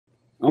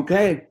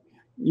Okay.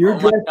 You're Oh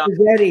my dressed God. as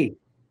Eddie.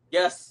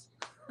 Yes.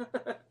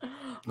 Well,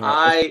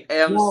 I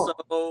am now,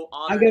 so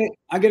I honored. get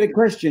I get a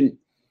question.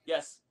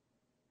 Yes.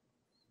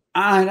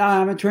 I'm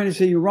not trying to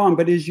say you're wrong,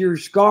 but is your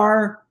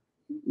scar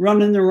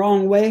running the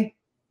wrong way?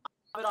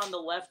 Have it on the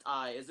left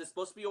eye. Is it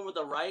supposed to be over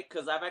the right?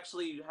 Because I've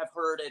actually have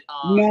heard it.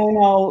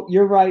 No,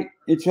 you're right.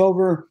 It's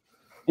over.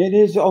 It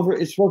is over.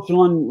 It's supposed to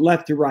run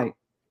left to right.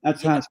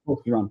 That's how Yeah. it's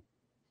supposed to run.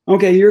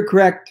 Okay, you're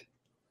correct.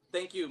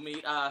 Thank you,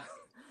 Meat.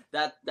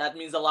 That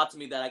means a lot to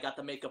me that I got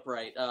the makeup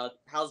right.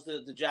 How's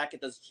the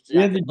jacket? Does the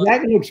Yeah, the jacket look?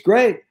 jacket looks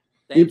great.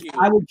 Thank you.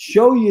 I would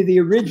show you the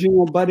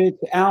original, but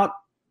it's out.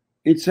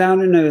 It's out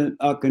in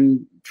a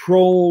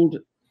controlled,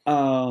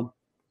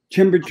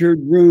 temperatured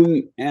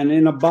room and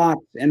in a box,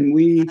 and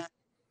we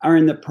are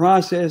in the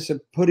process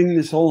of putting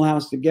this whole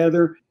house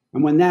together.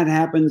 And when that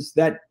happens,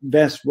 that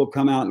vest will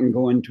come out and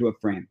go into a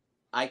frame.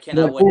 I But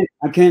cannot wait.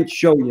 I can't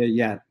show you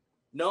yet.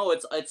 No,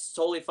 it's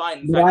totally fine.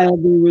 In But I fact,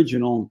 have the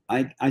original.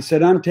 I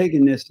said I'm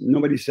taking this.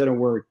 Nobody said a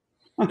word.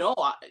 no,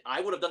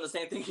 I would have done the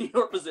same thing in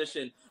your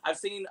position. I've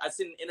seen I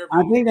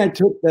interviews. think I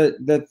took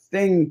the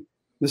thing,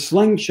 the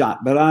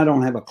slingshot, but I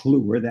don't have a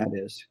clue where that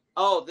is.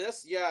 Oh,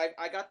 this? Yeah,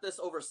 I got this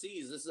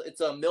overseas.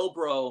 It's a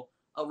Milbro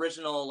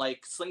original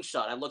like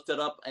slingshot. I looked it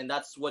up, and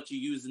that's what you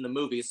use in the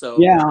movie. So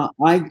Yeah,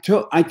 I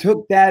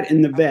took that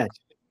in the vest.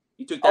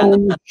 you took that. Oh, In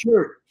and the, the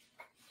shirt.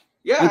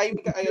 yeah, I I,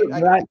 took the I, shirt,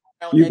 I, but got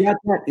my own you Eddie. got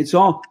that? It's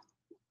all.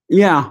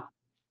 Yeah.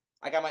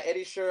 I got my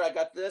Eddie shirt. I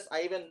got this.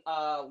 I even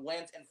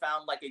went and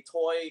found like a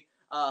toy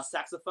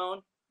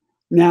saxophone.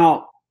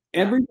 Now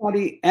Yeah.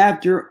 everybody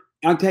after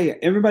I'll tell you,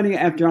 everybody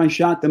after I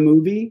shot the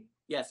movie,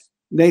 Yes,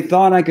 they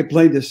thought I could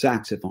play the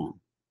saxophone.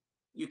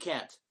 you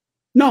can't.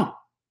 No,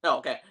 Oh,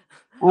 okay.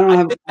 I don't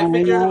have. I I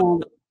figured.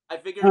 don't I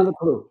have figured. a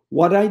clue.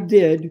 What I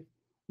did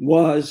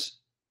was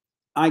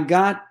I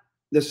got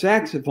the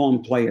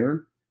saxophone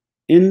player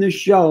in the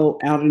show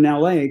out in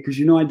LA because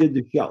I did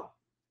the show.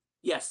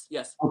 Yes,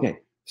 yes. Okay.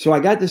 So I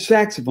got the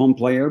saxophone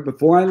player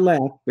before I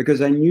left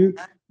because I knew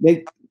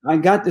I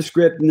got the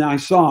script and I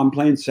saw him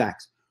playing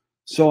sax.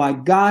 So I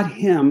got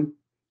him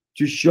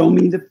to show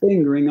me the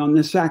fingering on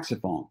the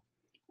saxophone.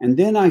 And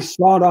then I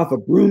sawed off a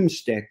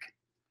broomstick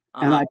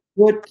and I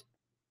put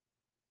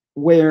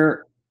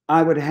where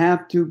I would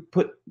have to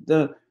put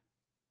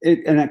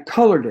and I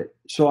colored it.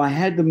 So I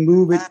had to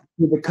move it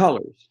to the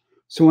colors.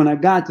 So when I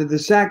got to the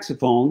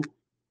saxophone,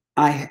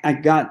 I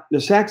got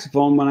the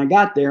saxophone when I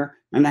got there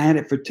and I had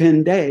it for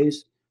 10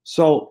 days.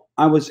 So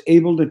I was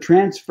able to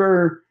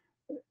transfer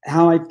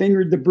how I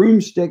fingered the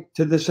broomstick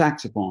to the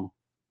saxophone.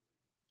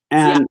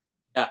 And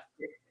Yeah.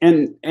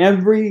 and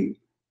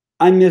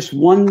I missed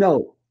one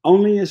note.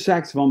 Only a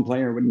saxophone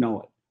player would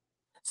know it.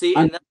 See,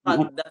 and that's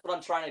what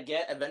I'm trying to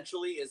get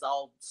eventually is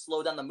I'll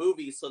slow down the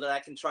movie so that I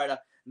can try to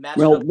match it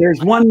Well, up. there's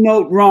one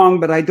note wrong,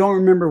 but I don't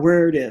remember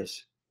where it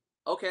is.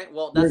 Okay,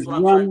 well that's what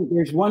I'm trying.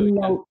 There's one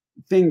note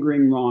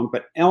fingering wrong,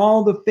 but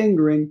all the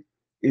fingering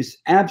is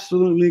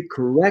absolutely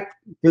correct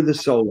for the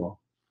solo.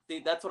 See,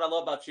 that's what I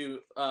love about you,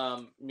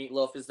 Meat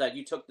Loaf, is that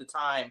you took the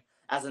time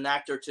as an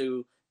actor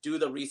to do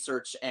the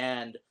research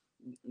and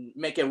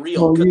make it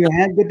real. Well, you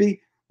had to be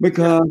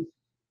because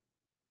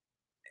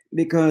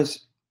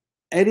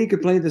Eddie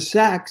could play the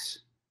sax,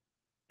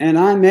 and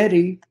I'm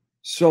Eddie.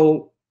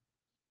 So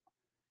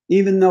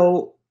even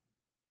though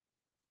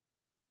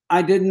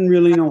I didn't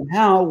really know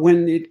how,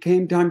 when it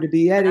came time to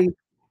be Eddie,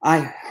 I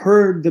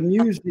heard the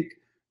music,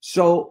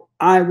 so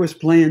I was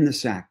playing the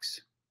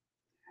sax.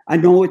 I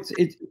know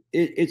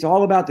it's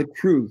all about the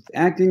truth.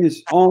 Acting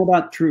is all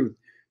about truth.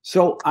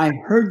 So I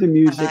heard the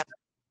music.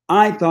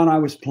 I thought I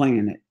was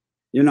playing it.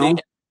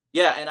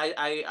 Yeah, and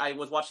I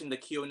was watching the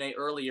Q&A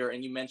earlier,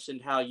 and you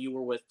mentioned how you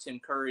were with Tim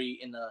Curry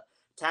in the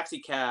taxi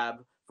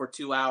cab for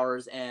 2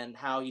 hours, and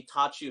how he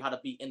taught you how to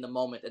be in the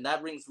moment, and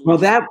that rings. Well,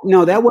 that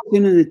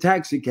wasn't in the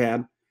taxi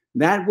cab.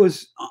 That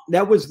was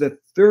the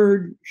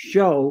third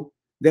show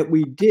that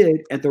we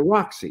did at the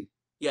Roxy.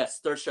 Yes,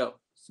 third show.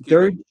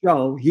 Third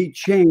show, he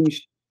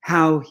changed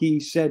how he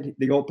said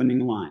the opening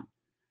line,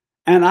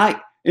 and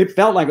it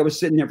felt like I was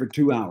sitting there for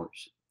 2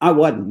 hours. I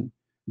wasn't,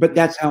 but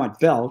that's how it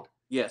felt.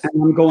 Yes.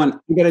 And I'm going,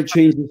 I got to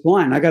change this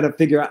line. I got to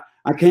figure out,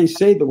 I can't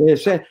say it the way I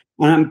said,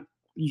 and I'm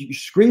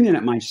screaming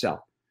at myself.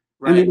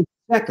 Right. And it was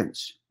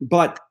seconds,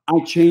 but I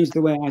changed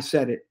the way I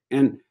said it.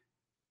 And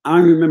I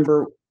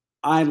remember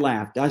I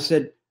laughed. I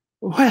said,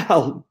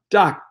 well,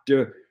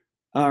 Dr.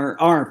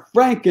 our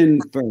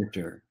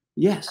Frankenfurter,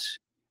 yes,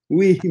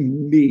 we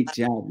meet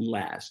at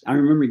last. I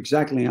remember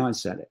exactly how I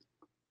said it.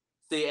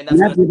 See, and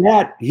after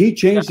that, he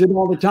changed it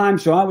all the time,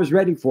 so I was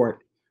ready for it.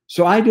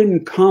 So I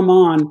didn't come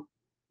on.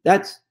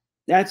 That's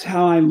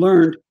how I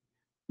learned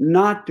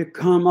not to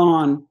come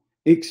on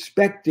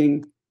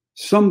expecting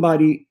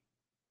somebody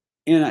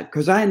in it,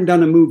 because I hadn't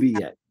done a movie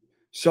yet.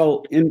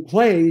 So in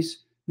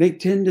plays, they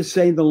tend to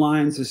say the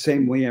lines the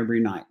same way every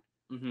night.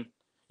 Mm-hmm.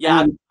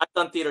 Yeah, I've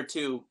done theater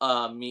too,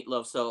 Meat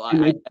Loaf. So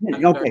I'm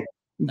okay.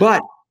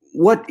 But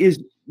what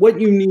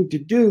you need to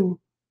do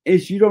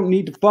is you don't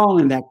need to fall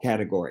in that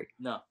category.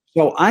 No.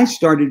 So I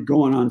started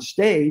going on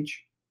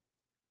stage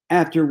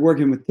after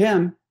working with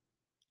Tim,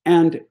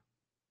 And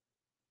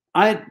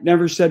I had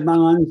never said my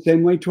line the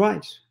same way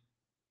twice.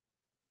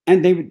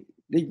 And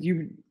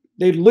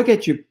they'd look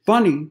at you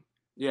funny.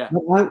 Yeah.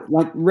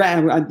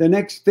 The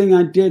next thing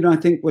I did, I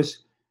think,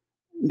 was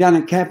down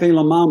at Cafe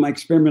La Mama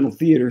Experimental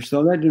Theater.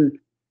 So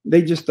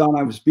they just thought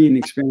I was being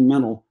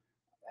experimental.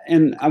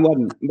 And I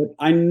wasn't. But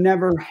I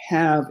never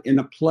have in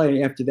a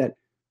play after that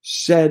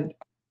said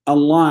a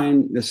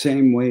line the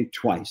same way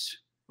twice.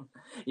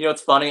 You know,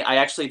 it's funny. I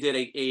actually did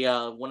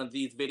a one of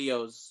these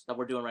videos that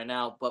we're doing right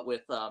now, but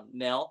with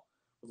Nell,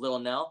 with little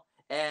Nell,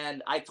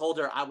 and I told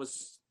her I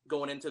was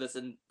going into this,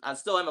 and I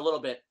still am a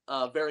little bit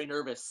very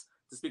nervous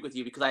to speak with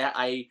you because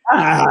I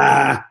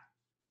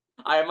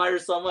admire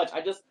so much.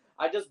 I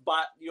just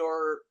bought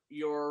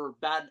your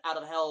Bad Out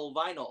of Hell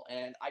vinyl,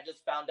 and I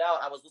just found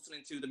out I was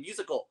listening to the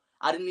musical.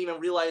 I didn't even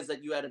realize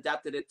that you had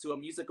adapted it to a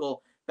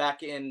musical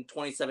back in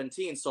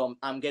 2017. So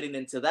I'm getting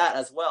into that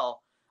as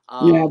well.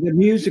 Yeah, the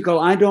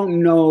musical, I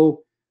don't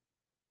know.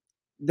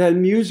 The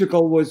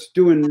musical was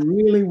doing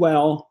really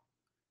well,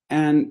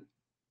 and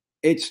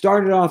it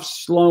started off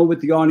slow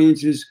with the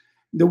audiences.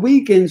 The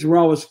weekends were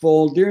always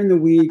full during the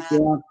week,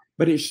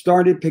 but it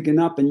started picking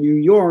up in New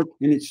York,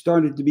 and it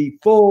started to be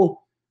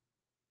full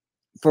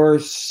for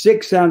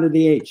 6 out of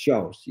the 8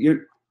 shows.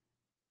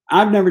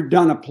 I've never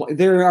done a play.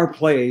 There are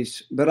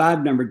plays, but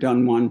I've never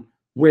done one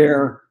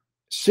where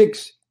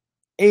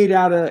 8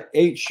 out of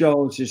 8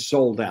 shows is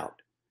sold out.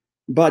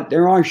 But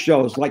there are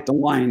shows like The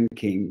Lion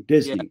King,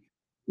 Disney.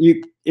 Yeah.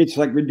 It's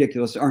like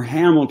ridiculous. Or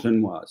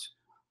Hamilton was.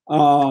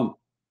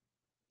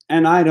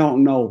 And I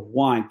don't know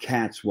why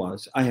Cats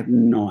was. I have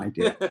no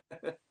idea.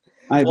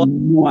 I have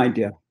no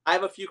idea. I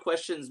have a few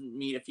questions,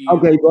 Meat. If you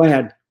okay, go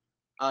ahead.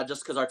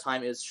 Just because our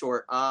time is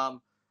short.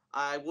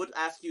 I would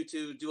ask you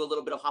to do a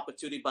little bit of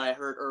Hopatootie, but I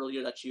heard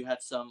earlier that you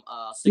had some.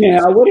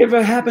 Yeah,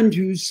 whatever happened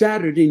to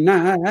Saturday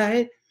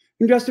night?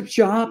 You dressed up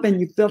sharp and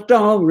you felt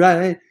all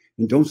right.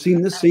 And don't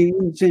seem the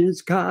same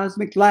since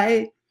Cosmic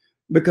Light.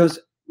 Because,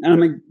 and I'm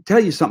going to tell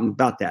you something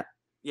about that.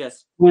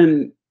 Yes.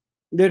 When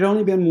there'd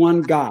only been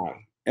one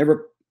guy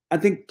ever, I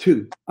think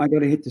 2. I got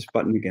to hit this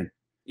button again.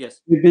 Yes.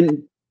 There'd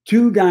been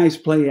 2 guys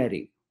play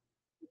Eddie.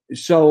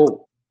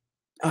 So,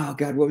 oh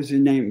God, what was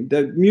his name?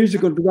 The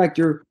musical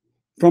director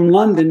from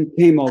London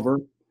came over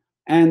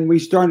and we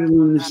started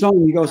on the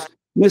song. He goes,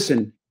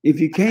 listen, if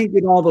you can't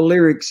get all the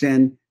lyrics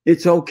in,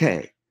 it's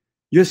okay.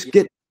 Just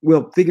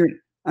we'll figure it.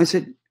 I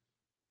said,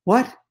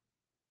 what?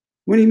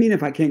 What do you mean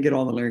if I can't get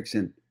all the lyrics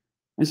in?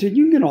 I said,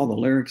 you can get all the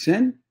lyrics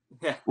in.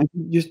 Yeah. I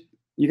said,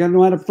 you got to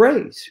know how to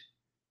phrase.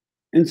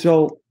 And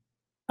so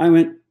I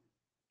went,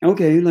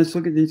 okay, let's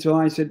look at this. So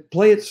I said,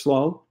 play it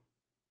slow.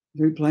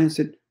 So we play. I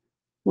said,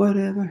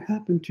 whatever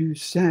happened to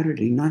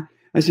Saturday night?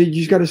 I said, you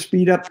just got to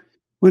speed up.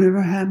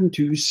 Whatever happened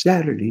to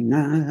Saturday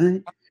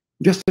night?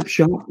 Dressed up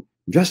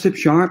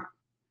sharp,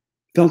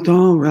 felt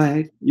all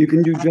right. You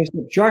can do dressed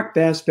up sharp,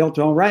 fast, felt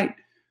all right.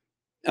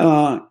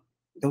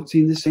 Don't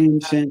seem the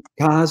same since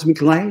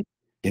Cosmic Light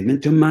came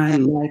into my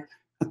life.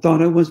 I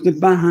thought I was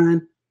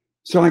divine.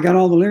 So I got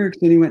all the lyrics,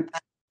 and he went,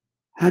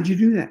 how'd you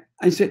do that?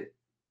 I said,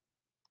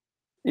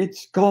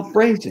 it's called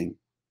phrasing.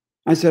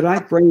 I said, I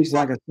phrase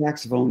like a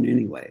saxophone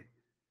anyway.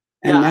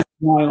 And that's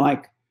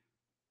why,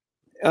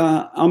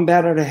 on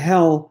Bad Out of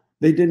Hell,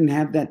 they didn't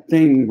have that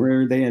thing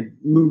where they had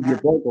moved your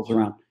vocals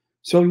around.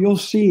 So you'll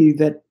see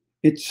that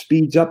it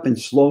speeds up and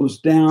slows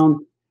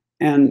down.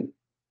 And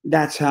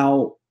that's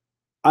how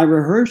I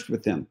rehearsed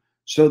with them.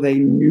 So they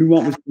knew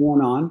what was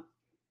going on.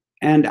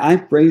 And I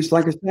phrased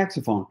like a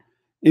saxophone.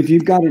 If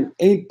you've got an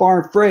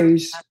 8-bar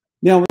phrase,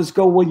 they'll just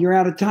go, well, you're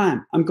out of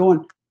time. I'm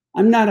going,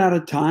 I'm not out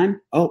of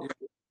time. Oh,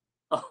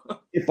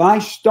 if I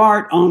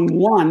start on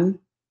 1,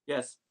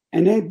 yes,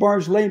 and 8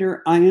 bars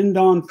later, I end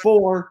on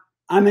 4,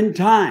 I'm in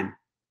time.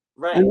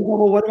 Right. And they go,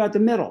 well, what about the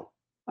middle?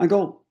 I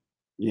go,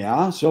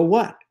 yeah, so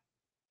what?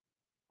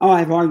 Oh, I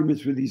have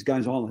arguments with these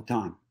guys all the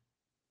time.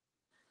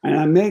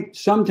 And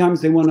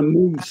sometimes they want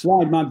to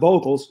slide my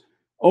vocals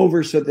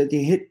over so that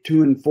they hit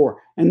 2 and 4.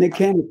 And they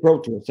can't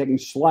approach us. They can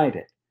slide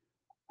it.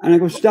 And I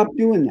go, stop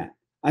doing that.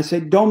 I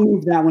said, don't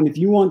move that one. If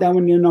you want that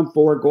one to end on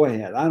 4, go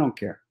ahead. I don't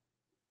care.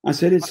 I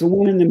said, it's the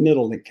one in the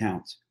middle that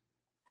counts.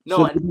 No,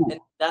 so, and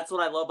that's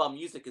what I love about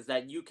music is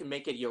that you can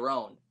make it your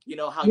own. You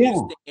know, how you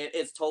sing it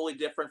is totally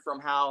different from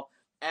how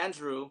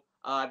Andrew,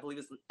 I believe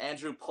it's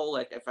Andrew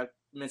Pollock, if I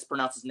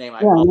mispronounce his name.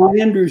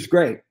 Andrew's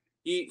great.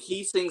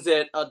 He sings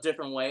it a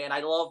different way, and I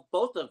love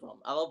both of them.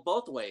 I love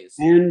both ways.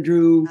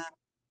 Andrew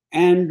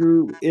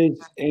is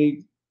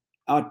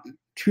a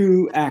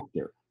true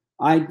actor.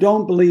 I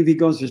don't believe he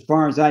goes as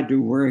far as I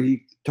do, where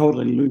he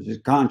totally loses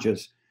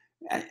conscience.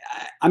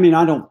 I mean,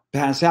 I don't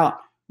pass out,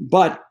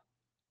 but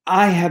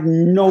I have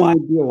no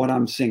idea what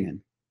I'm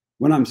singing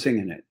when I'm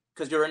singing it.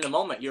 Because you're in the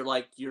moment. You're there.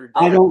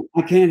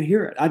 I can't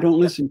hear it. I don't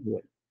listen to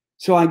it.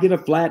 So I get a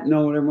flat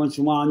note every once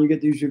in a while, and you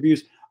get these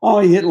reviews. Oh,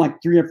 he hit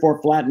like 3 or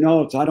 4 flat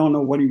notes. I don't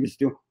know what he was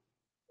doing.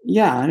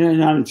 Yeah,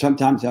 and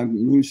sometimes I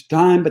lose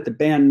time, but the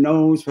band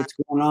knows what's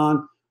going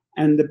on.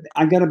 And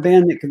I got a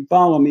band that can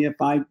follow me. If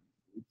I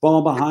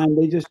fall behind,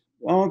 they just,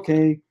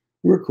 okay,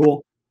 we're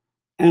cool.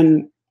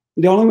 And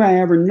The only way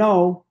I ever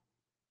know,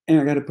 and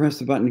I got to press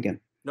the button again.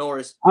 No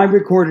worries. I've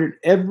recorded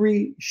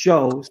every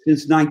show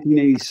since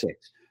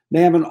 1986.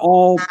 They haven't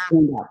all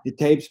turned out. The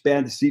tape's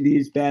bad, the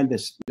CD's bad,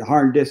 the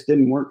hard disk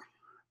didn't work.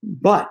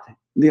 But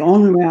the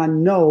only way I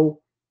know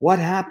what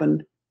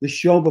happened the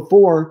show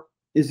before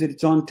is that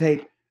it's on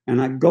tape.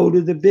 And I go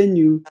to the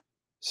venue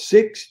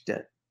 5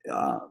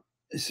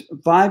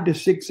 to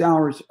 6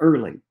 hours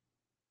early,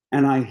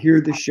 and I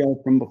hear the show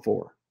from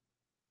before.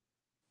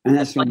 And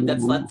that's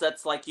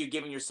like you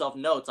giving yourself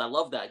notes. I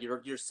love that.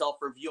 You're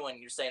self-reviewing.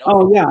 You're saying, okay,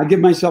 oh yeah, I give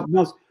myself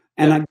notes,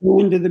 and I go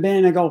into the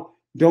band. I go,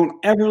 don't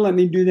ever let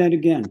me do that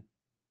again.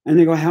 And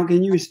they go, how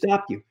can you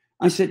stop you?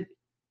 I said,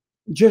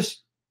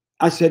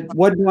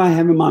 what do I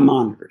have in my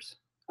monitors?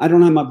 I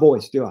don't have my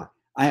voice, do I?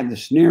 I have the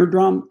snare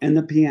drum and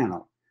the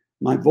piano.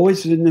 My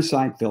voice is in the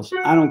side fills.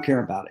 I don't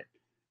care about it.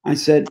 I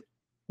said,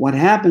 what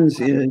happens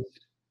is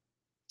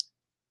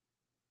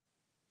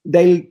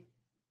they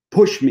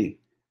push me,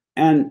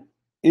 and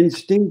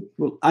instinct,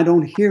 I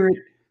don't hear it.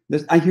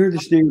 I hear the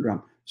snare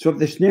drum. So if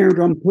the snare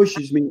drum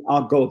pushes me,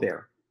 I'll go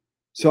there.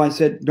 So I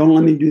said, don't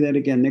let me do that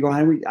again. They go,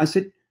 how do we? I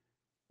said,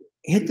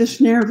 hit the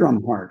snare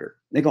drum harder.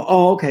 They go,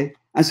 oh, okay.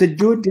 I said,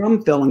 do a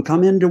drum fill and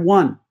come into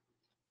one.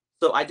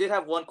 So I did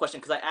have one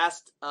question because I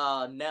asked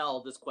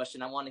Nell this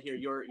question. I want to hear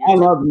your I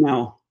love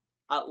Nell.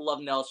 I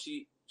love Nell.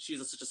 She's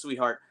such a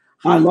sweetheart.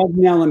 I love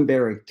Nell and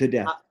Barry to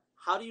death.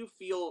 How do you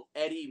feel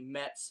Eddie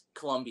met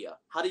Columbia?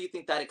 How do you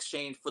think that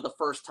exchange for the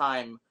first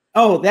time?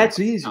 Oh, that's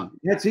easy.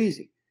 That's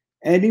easy.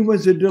 Eddie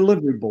was a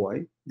delivery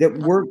boy that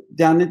worked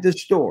down at the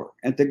store,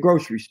 at the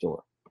grocery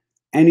store.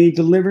 And he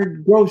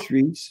delivered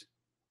groceries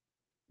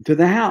to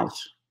the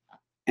house.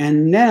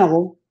 And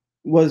Nell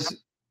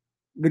was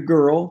the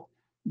girl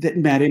that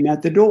met him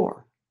at the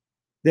door.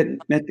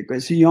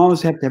 So you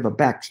always have to have a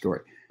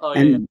backstory. Oh,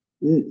 yeah,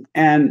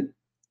 and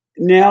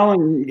Nell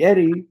and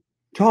Eddie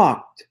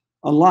talked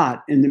a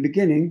lot in the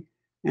beginning,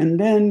 and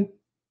then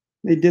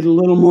they did a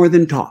little more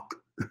than talk.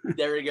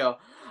 There you go.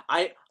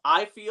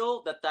 I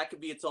feel that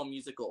could be its own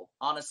musical.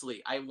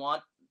 Honestly, I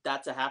want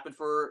that to happen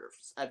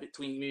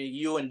between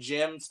you and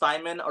Jim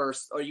Steinman, or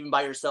even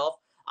by yourself.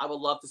 I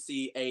would love to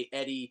see a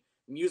Eddie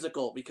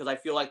musical, because I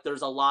feel like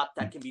there's a lot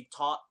that can be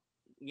told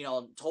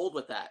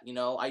with that.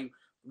 I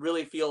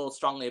really feel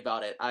strongly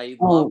about it. You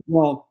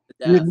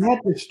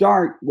have to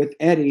start with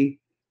Eddie,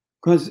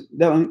 because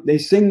they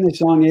sing the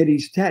song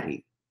Eddie's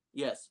Teddy.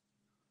 Yes.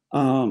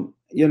 When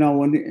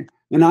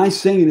I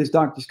sing it as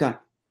Dr.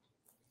 Scott.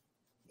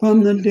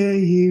 From the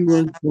day he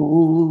was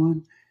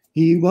born,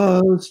 he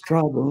was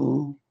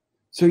trouble.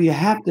 So you'd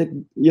have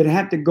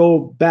to go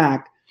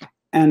back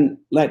and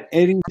let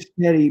Eddie's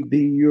Teddy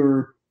be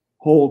your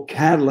whole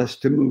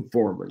catalyst to move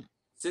forward.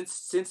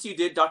 Since you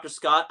did Dr.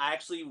 Scott, I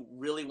actually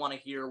really want to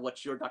hear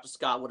what your Dr.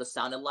 Scott would have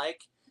sounded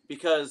like,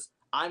 because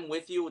I'm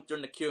with you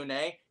during the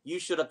Q&A. You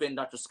should have been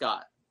Dr.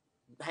 Scott,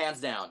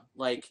 hands down.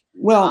 I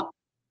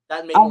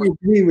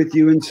agree with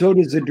you, and so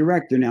does the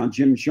director now,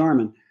 Jim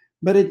Sharman.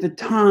 But at the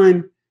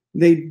time,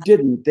 they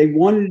didn't. They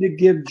wanted to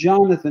give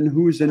Jonathan,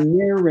 who's a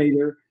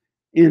narrator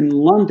in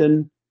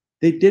London,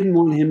 they didn't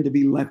want him to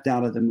be left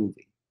out of the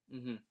movie.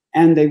 Mm-hmm.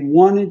 And they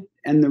wanted,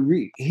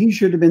 he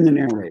should have been the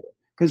narrator.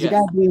 Because the guy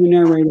being the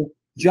narrator,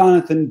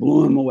 Jonathan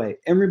blew him away.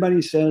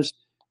 Everybody says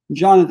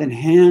Jonathan,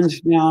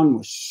 hands down,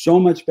 was so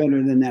much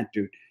better than that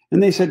dude.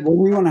 And they said, well,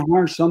 we want to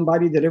hire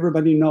somebody that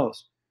everybody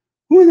knows.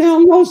 Who the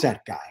hell knows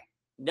that guy?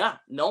 Yeah,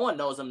 no one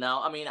knows him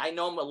now. I mean, I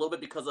know him a little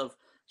bit because of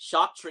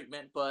Shock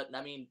Treatment, but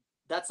I mean,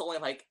 that's only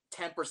like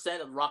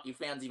 10% of Rocky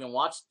fans even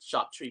watch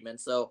Shock Treatment.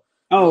 So,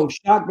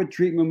 Shock but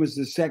Treatment was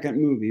the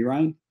second movie,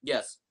 right?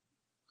 Yes.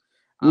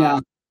 Yeah.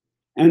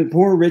 And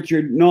poor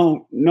Richard.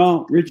 No,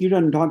 Richard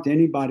doesn't talk to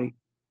anybody.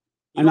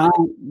 And I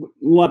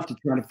love to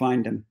try to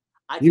find him.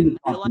 I didn't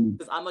realize,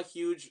 because I'm a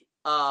huge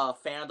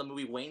fan of the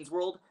movie Wayne's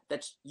World,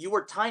 that you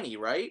were tiny,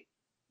 right?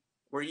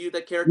 Were you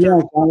the character?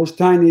 Yes, I was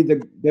tiny.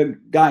 The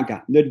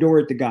guy, the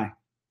Dorothy guy.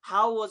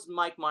 How was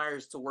Mike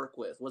Myers to work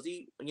with? Was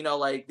he,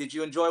 did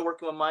you enjoy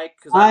working with Mike?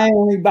 I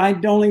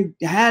only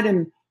had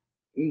him.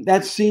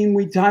 That scene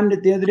we timed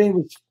it the other day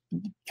was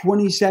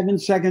 27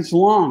 seconds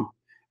long.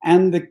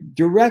 And the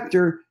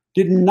director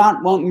did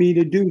not want me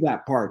to do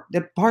that part.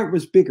 That part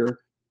was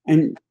bigger.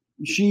 And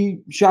she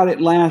shot it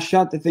last,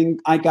 shot the thing.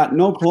 I got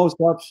no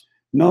close-ups,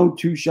 no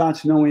two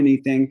shots, no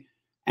anything.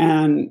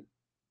 And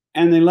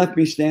they left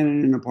me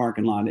standing in the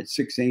parking lot at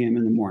 6 a.m.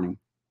 in the morning.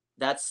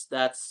 That's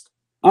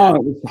Oh,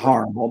 it was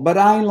horrible. But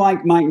I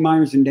like Mike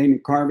Myers and Dana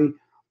Carvey.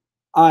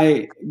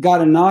 I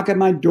got a knock at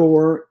my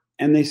door,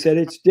 and they said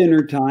it's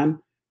dinner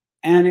time.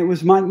 And it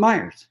was Mike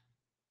Myers.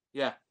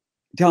 Yeah.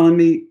 Telling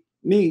me,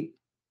 Meat,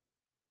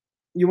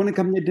 you want to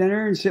come to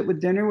dinner and sit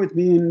with dinner with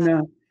me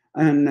and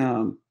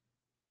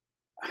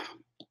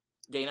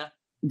Dana?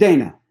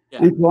 Dana.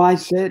 Yeah. And so I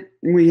sit,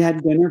 and we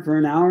had dinner for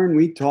an hour, and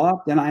we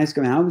talked, and I asked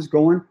them how it was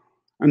going.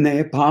 And they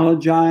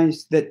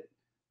apologized that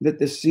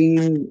the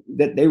scene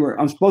that I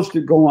was supposed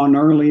to go on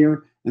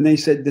earlier, and they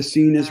said the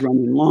scene is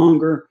running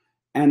longer,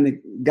 and the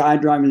guy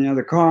driving the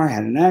other car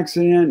had an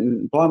accident,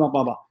 and blah, blah,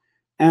 blah, blah.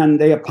 and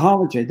they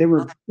apologized. They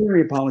were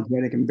very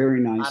apologetic and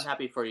very nice. I'm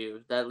happy for you.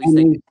 That at least And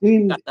they they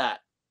seemed, got that.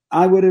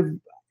 I would have,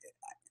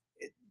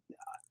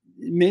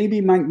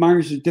 maybe Mike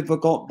Myers is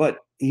difficult, but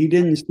he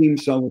didn't seem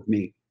so with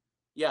me.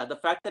 Yeah, the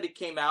fact that he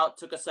came out,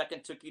 took a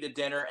second, took you to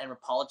dinner, and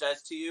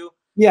apologized to you.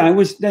 Yeah, it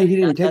was. He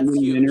didn't take That's me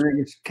to huge. dinner. It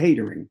was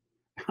catering.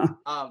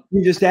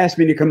 He just asked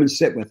me to come and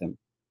sit with him.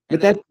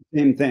 But then, that's the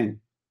same thing.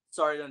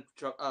 Sorry to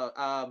interrupt.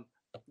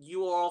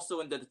 You were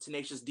also in the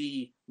Tenacious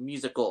D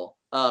musical,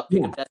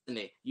 Pick of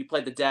Destiny. You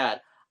played the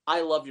dad.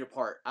 I love your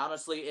part.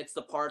 Honestly, it's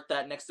the part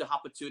that next to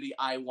Hopatootie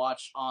I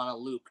watch on a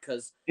loop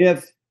because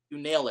you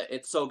nail it.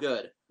 It's so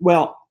good.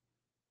 Well,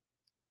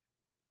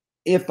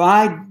 if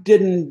I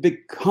didn't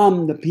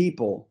become the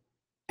people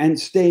and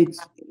stayed,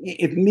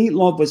 if Meat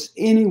Loaf was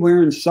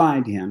anywhere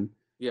inside him,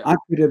 I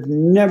could have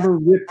never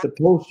ripped the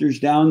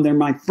posters down. They're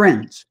my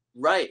friends.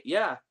 Right,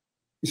 yeah.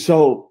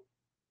 So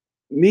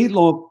Meat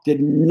Loaf did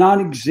not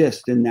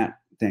exist in that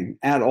thing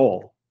at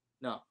all.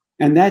 No.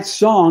 And that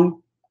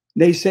song,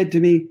 they said to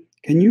me,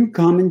 can you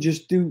come and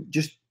just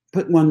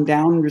put one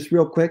down just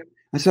real quick?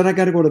 I said, I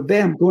got to go to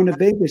bed. I'm going to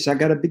Vegas. I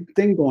got a big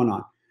thing going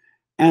on.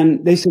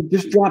 And they said,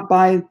 just drop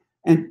by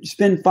and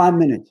spend 5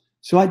 minutes.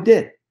 So I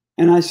did.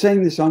 And I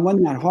sang the song.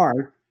 Wasn't that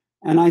hard.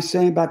 And I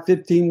sang about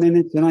 15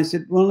 minutes. And I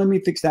said, well, let me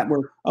fix that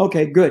word.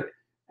 Okay, good.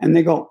 And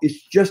they go,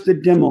 it's just a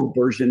demo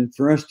version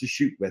for us to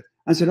shoot with.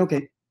 I said,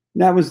 okay,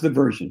 that was the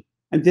version.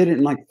 I did it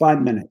in like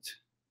 5 minutes.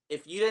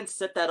 If you didn't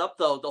set that up,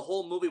 though, the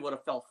whole movie would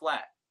have fell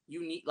flat.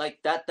 You need like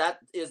that. That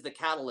is the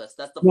catalyst.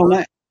 That's the. Well,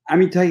 let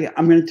me tell you.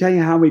 I'm going to tell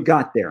you how we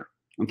got there.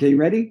 Okay, you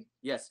ready?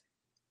 Yes.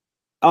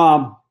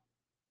 Who's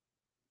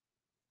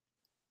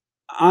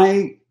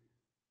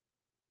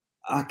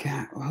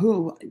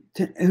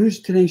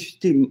Tenacious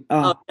D?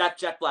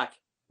 Jack Black.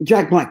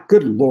 Jack Black.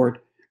 Good Lord,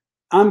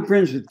 I'm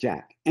friends with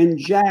Jack, and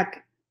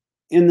Jack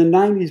in the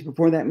 90s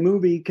before that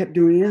movie kept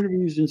doing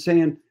interviews and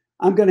saying,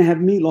 I'm going to have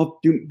Meat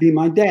Loaf be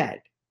my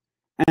dad.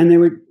 And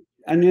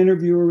an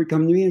interviewer would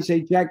come to me and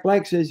say, Jack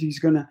Black says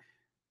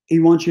he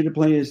wants you to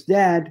play his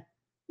dad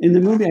in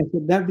the movie. I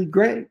said, that'd be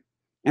great.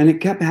 And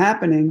it kept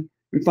happening.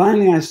 And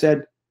finally I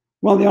said,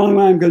 well, the only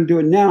way I'm going to do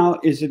it now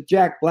is if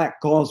Jack Black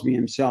calls me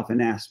himself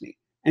and asks me.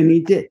 And he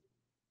did.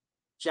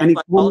 He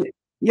called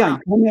me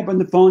up on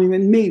the phone. He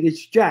went, Meat,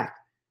 it's Jack.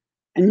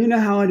 And you know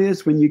how it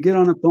is when you get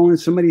on the phone and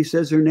somebody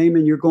says their name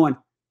and you're going,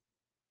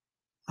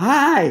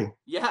 hi.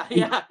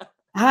 Yeah.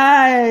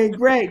 Hi,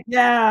 great.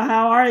 Yeah,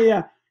 how are you?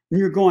 And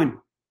you're going,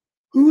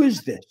 who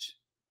is this?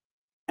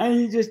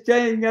 And you just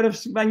you got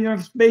your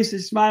face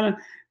is smiling,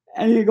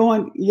 and you're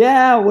going,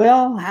 yeah,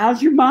 well,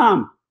 how's your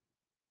mom?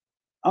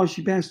 Oh,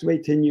 she passed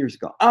away 10 years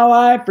ago. Oh,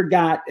 I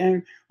forgot.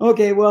 And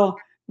okay, well,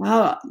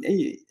 and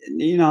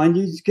and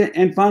you just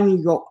and finally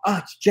you go, oh,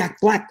 it's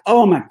Jack Black.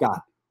 Oh my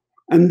God.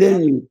 And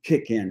then you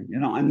kick in,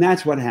 and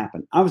that's what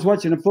happened. I was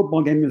watching a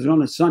football game. It was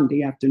on a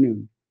Sunday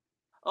afternoon.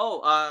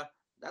 Oh,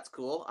 that's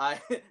cool. I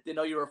didn't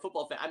know you were a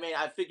football fan. I mean,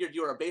 I figured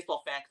you were a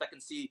baseball fan because I can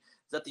see,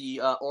 is that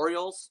the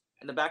Orioles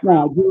in the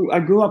background? No, I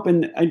grew up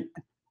I'm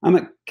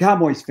a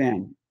Cowboys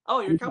fan.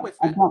 Oh, you're a Cowboys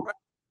fan.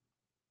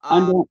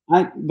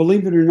 I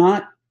believe it or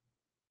not,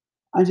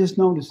 I just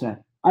noticed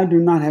that. I do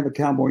not have a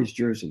Cowboys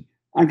jersey.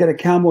 I got a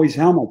Cowboys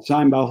helmet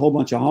signed by a whole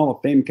bunch of Hall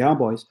of Fame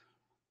Cowboys.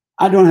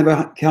 I don't have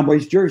a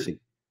Cowboys jersey.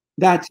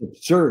 That's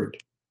absurd.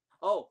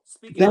 Oh,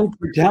 speaking Thanks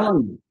for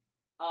telling me.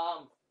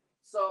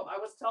 So I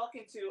was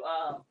talking to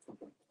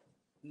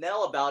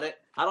Nell about it.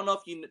 I don't know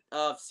if you've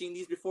seen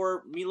these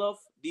before, Meat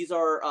Loaf. These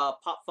are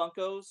Pop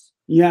Funkos.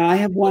 Yeah, I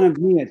have one of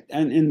me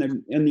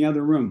in the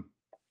other room.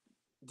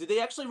 Did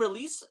they actually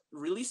release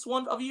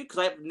one of you? Because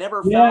I've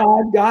never. Yeah,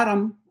 I've got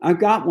them. I've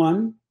got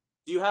one.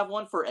 Do you have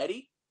one for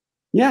Eddie?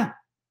 Yeah.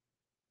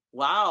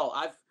 Wow,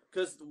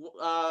 because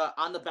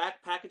on the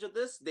back package of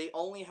this, they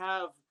only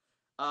have.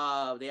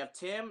 They have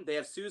Tim, they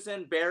have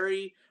Susan,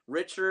 Barry,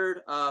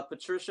 Richard,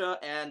 Patricia,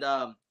 and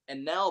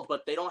Nell,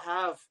 but they don't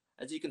have,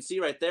 as you can see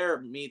right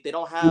there, they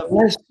don't have.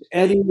 Unless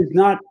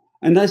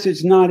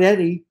it's not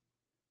Eddie,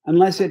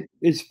 unless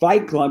it's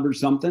Fight Club or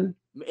something.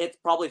 It's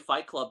probably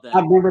Fight Club then.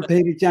 I've never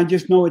paid attention. I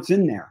just know it's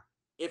in there.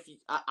 If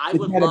I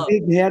would love a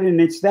big head and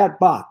it's that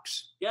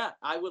box. Yeah,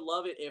 I would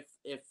love it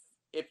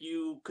if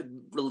you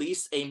could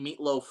release a Meat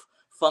Loaf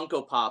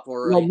Funko Pop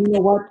or. Well, you know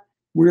what?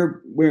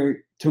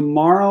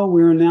 Tomorrow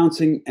we're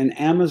announcing an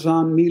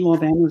Amazon Meat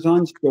Loaf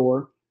Amazon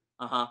store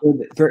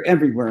for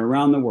everywhere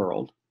around the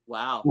world.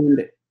 Wow.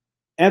 And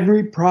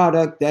every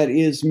product that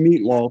is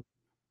Meat Loaf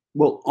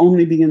will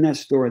only be in that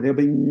store. There'll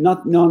be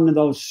none of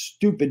those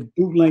stupid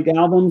bootleg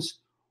albums.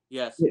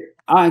 Yes.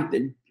 I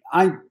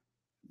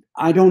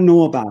don't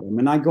know about them.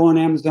 And I go on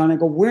Amazon and I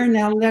go, where in the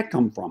hell did that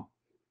come from?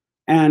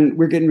 And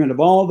we're getting rid of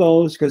all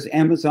those because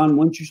Amazon,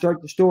 once you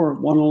start the store,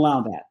 won't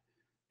allow that.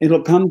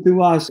 It'll come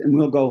through us and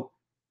we'll go,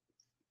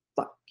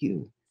 fuck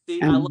you.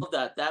 See, I love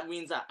that. That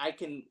means that I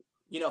can,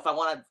 if I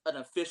want an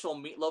official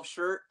Meat Loaf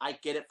shirt, I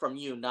get it from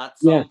you, not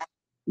some. Yes,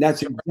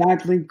 that's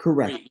exactly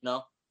correct.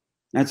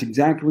 That's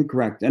exactly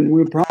correct. And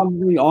we'll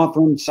probably offer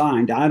them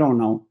signed. I don't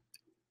know.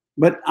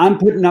 But I'm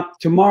putting up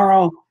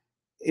tomorrow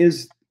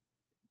is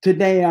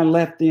today I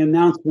left the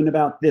announcement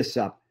about this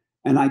up,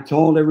 and I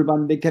told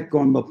everybody. They kept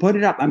going, "Well, put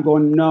it up." I'm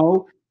going,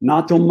 "No,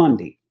 not till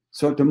Monday."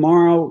 So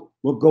tomorrow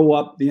will go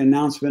up the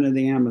announcement of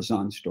the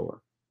Amazon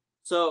store.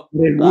 So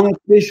they won't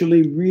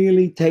officially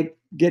really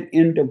get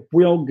into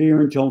wheel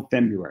gear until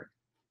February.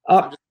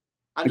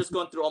 I'm just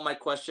going through all my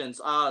questions.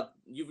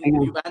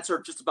 You've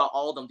answered just about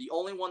all of them. The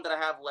only one that I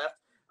have left,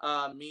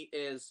 Meat,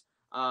 is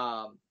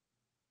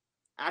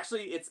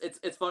actually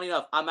it's funny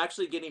enough. I'm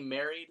actually getting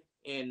married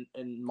in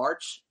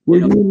March. Where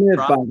do you live,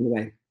 by the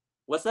way?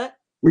 What's that?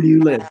 Where do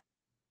you live?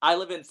 I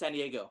live in San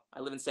Diego.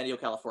 I live in San Diego,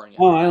 California.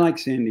 Oh, I like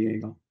San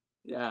Diego.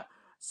 Yeah.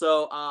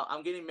 So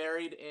I'm getting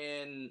married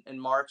in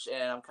March,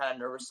 and I'm kind of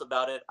nervous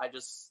about it.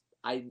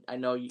 I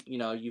know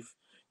you've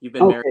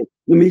been married.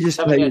 Let me just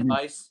tell you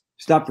advice.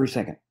 Stop for a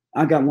second.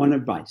 I got one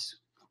advice,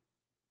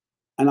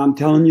 and I'm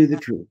telling you the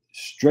truth,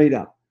 straight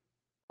up.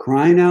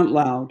 Crying Out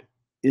Loud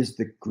is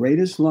the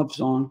greatest love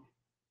song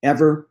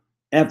ever,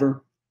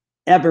 ever,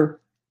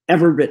 ever,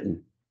 ever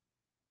written.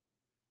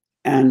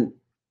 And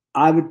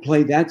I would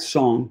play that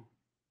song,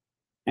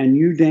 and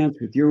you dance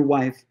with your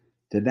wife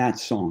to that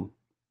song.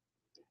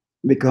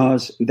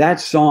 Because that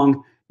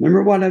song,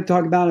 remember what I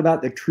talked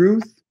about the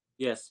truth?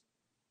 Yes.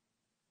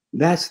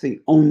 That's the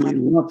only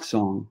love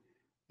song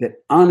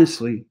that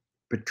honestly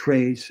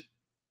portrays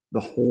the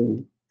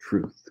whole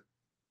truth.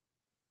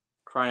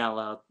 Crying Out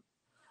Loud.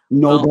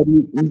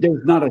 Nobody,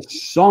 there's not a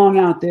song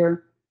out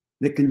there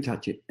that can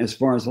touch it as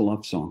far as a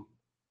love song.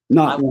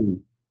 Not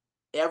one.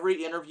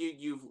 Every interview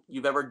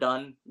you've ever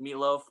done, Meat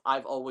Loaf,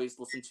 I've always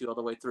listened to all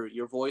the way through.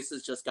 Your voice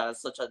has just got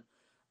such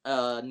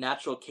a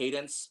natural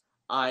cadence.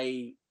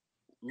 I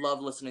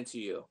love listening to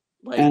you.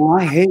 And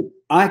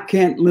I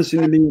can't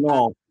listen to me at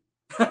all.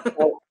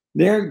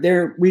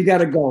 We got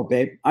to go,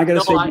 babe. I got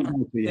to say goodbye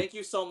to you. Thank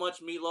you so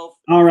much, Meat Loaf.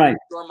 All right.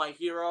 You're my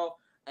hero,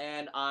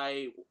 and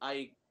I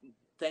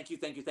thank you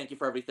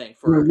for everything.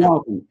 You're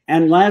welcome.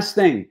 And last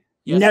thing,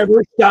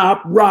 never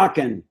stop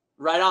rocking.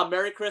 Right on.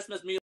 Merry Christmas, Meat Loaf.